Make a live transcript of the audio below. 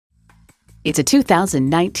It's a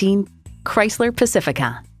 2019 Chrysler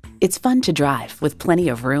Pacifica. It's fun to drive with plenty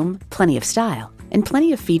of room, plenty of style, and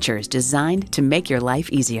plenty of features designed to make your life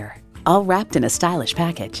easier, all wrapped in a stylish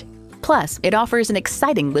package. Plus, it offers an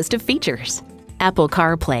exciting list of features: Apple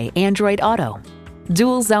CarPlay, Android Auto,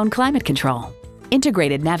 dual zone climate control,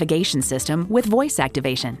 integrated navigation system with voice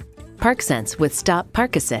activation, ParkSense with stop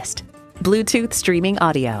park assist, Bluetooth streaming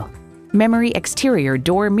audio, memory exterior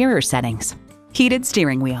door mirror settings, heated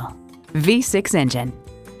steering wheel, V6 engine,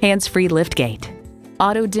 hands-free liftgate,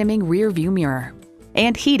 auto-dimming rear view mirror,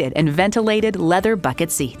 and heated and ventilated leather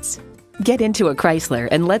bucket seats. Get into a Chrysler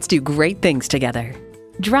and let's do great things together.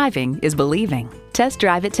 Driving is believing. Test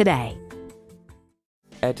drive it today.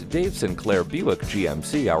 At Dave Sinclair Buick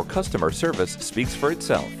GMC, our customer service speaks for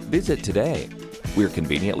itself. Visit today. We're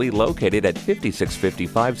conveniently located at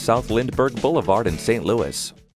 5655 South Lindbergh Boulevard in St. Louis.